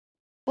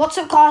What's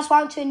up, guys?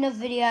 Welcome to another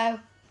video.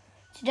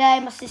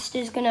 Today, my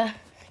sister's gonna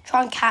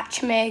try and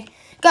catch me.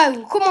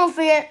 Go, come on,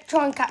 Thea,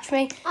 try and catch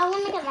me. I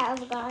want to get that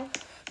other guy.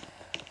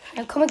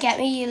 Now, come and get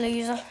me, you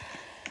loser.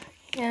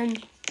 And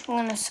I'm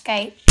gonna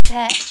escape.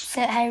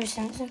 Set Harry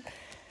Simpson.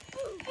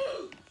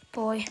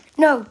 Boy.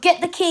 No, get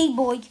the key,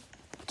 boy.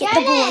 Get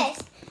the boy.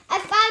 I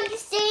found the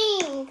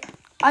thing.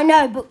 I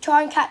know, but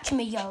try and catch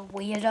me, you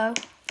weirdo.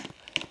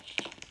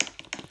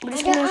 I'm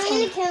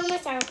gonna kill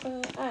myself.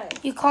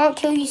 You can't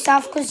kill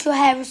yourself because you're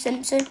Harry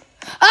Simpson.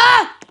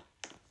 Ah!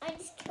 I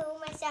just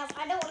killed myself.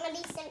 I don't want to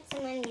be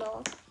Simpson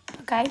anymore.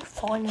 Okay,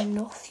 fine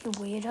enough, you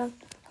weirdo.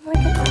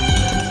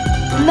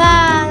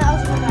 Man, that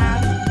was good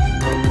round.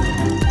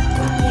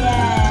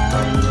 Yeah.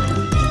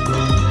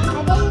 I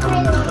didn't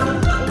play the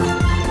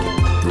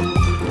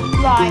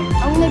one. Right,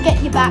 I'm gonna get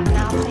you back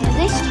now. Thea.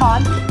 This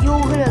time, you're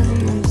gonna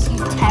lose, you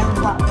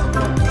terrible.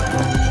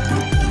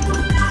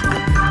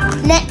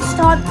 Next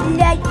time,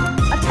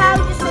 I'll tell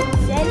you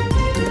something.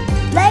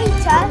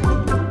 Later,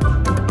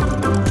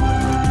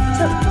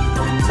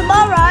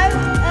 tomorrow,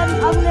 I'm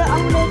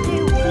gonna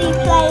doing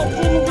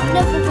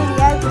another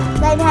video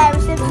named Harry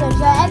Simpson.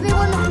 So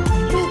everyone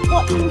who's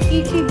watching this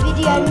YouTube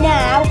video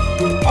now,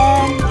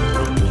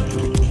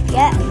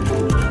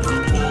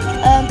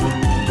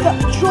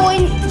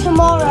 join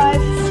tomorrow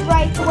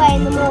straight away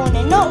in the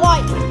morning. Not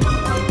like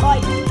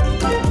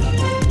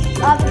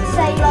I would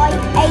say like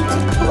 8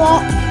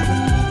 o'clock.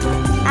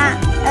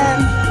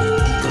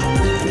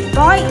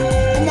 Right,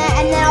 and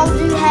then I'll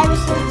do Harry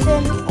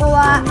Simpson or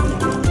I'll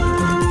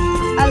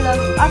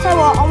tell you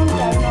what, I want to go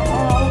now.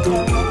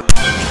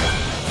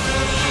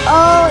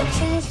 Oh, it's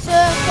in the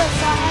circus.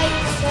 I hate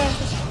the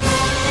circus.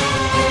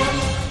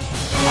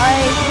 I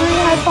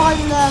really hope I'm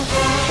the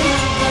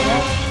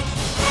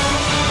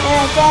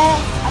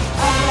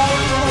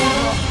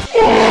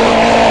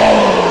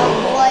Oh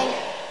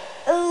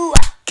boy. Ooh.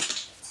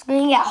 It's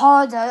going to get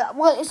harder.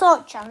 Well, it's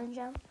not a challenge.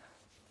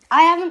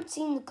 I haven't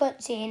seen the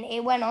cutscene.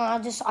 It went on. I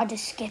just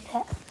skip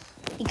it.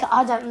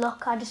 I don't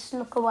look. I just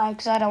look away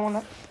because I don't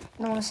want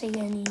to see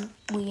any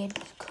weird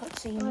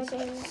cutscenes.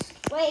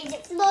 Wait, is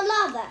it for the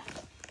lava?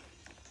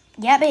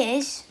 Yep, it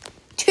is.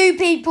 2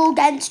 people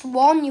against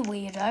 1, you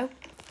weirdo.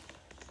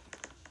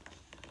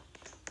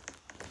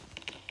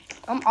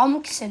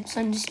 I'm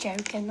Simpson, just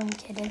joking. I'm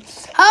kidding.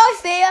 Hi,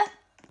 Thea.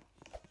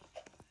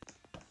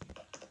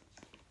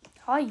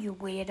 Hi, you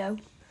weirdo.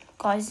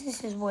 Guys,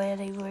 this is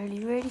really,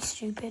 really, really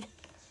stupid.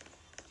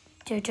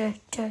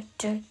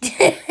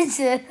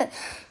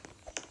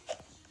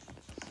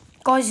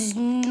 Guys, there's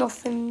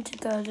nothing to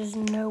go. There's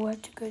nowhere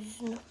to go.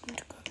 There's nothing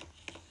to go.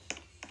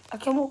 I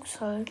can walk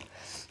slow.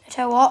 I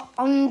tell you what,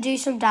 I'm going to do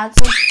some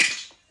dancing.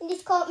 You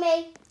just caught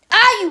me.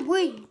 Ah, you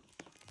wee!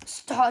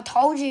 I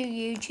told you,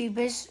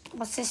 YouTubers.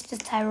 My sister's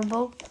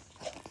terrible.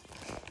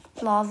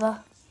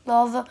 Lava.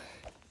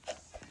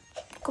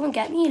 Come and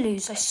get me, you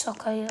loser,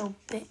 sucker, you little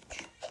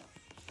bitch.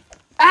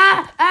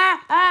 Ah!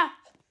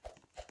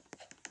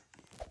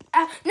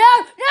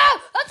 No!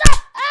 What's up?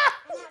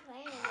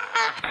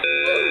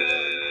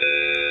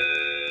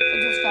 I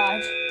just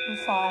died on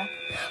fire.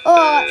 Oh,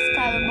 that's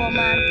terrible,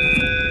 man.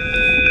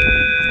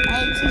 I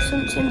ain't see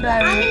something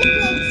better. I'm going to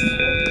play.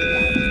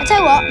 I tell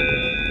you what,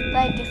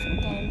 play a different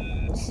game.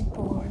 This is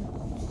boring.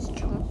 This is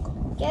junk.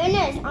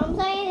 Jonas, I'm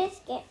playing this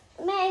game.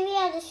 Maybe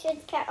I just should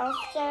cut off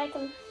so I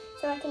can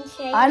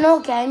show you. I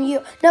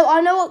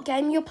know what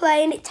game you're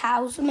playing. It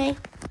tells me.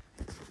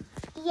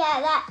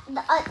 Yeah,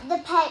 the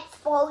pets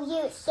for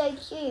you. It's so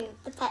cute.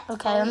 The pets.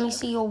 Okay, let me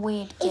see your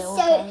weird girl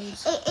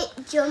games.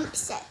 It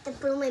jumps at the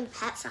blooming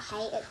pets. I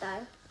hate it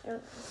though.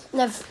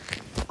 No,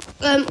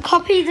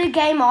 copy the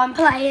game I'm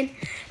playing.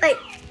 Like,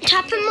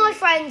 tap on my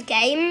friend's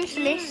games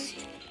list.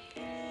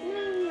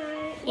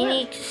 You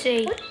need to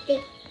see.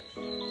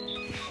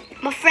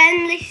 My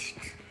friend list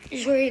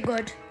is really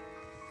good.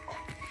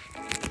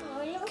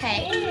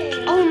 Okay.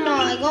 Oh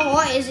my god,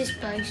 what is this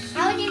place?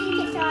 How did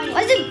you get started?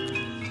 What is it?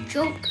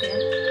 Junk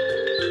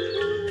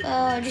here.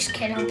 Oh, just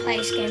kidding. I've played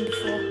this game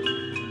before.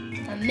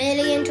 A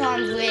million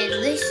times with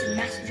this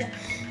messenger.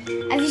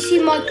 Have you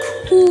seen my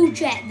cool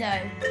jet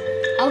though?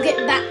 I'll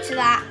get back to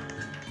that.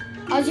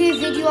 I'll do a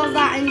video of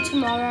that in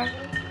tomorrow.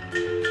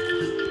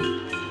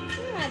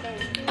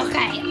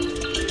 Okay.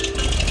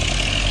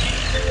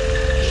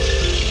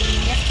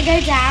 You have to go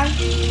down, and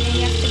then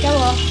you have to go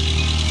up,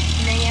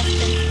 and then you have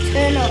to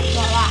turn up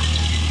like that.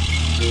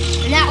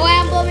 And that way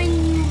I'm going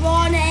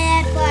on an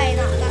airplane.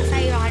 That's how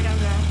you ride on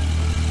there.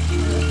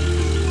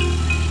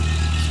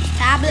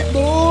 Tablet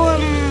boy,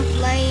 I'm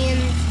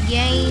playing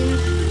games.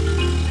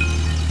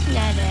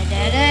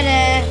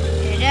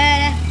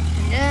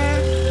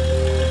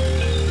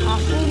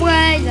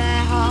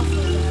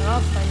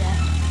 Halfway there.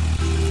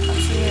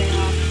 That's really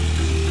hard.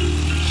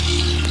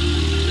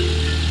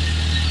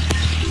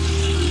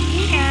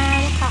 Yeah,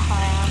 look how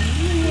high I am.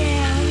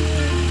 Yeah.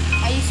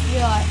 I used to be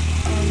like,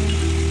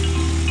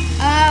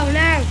 oh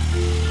no.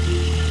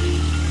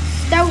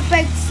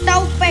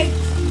 Stealth bait.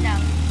 No,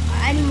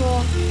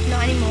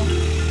 not anymore.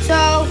 So,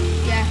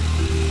 yeah.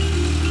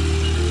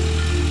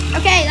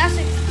 Okay, that's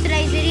it for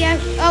today's video.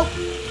 Oh,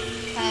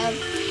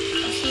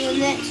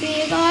 filming it to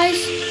you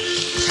guys.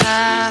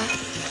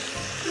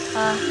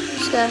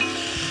 Let's go.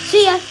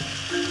 See ya.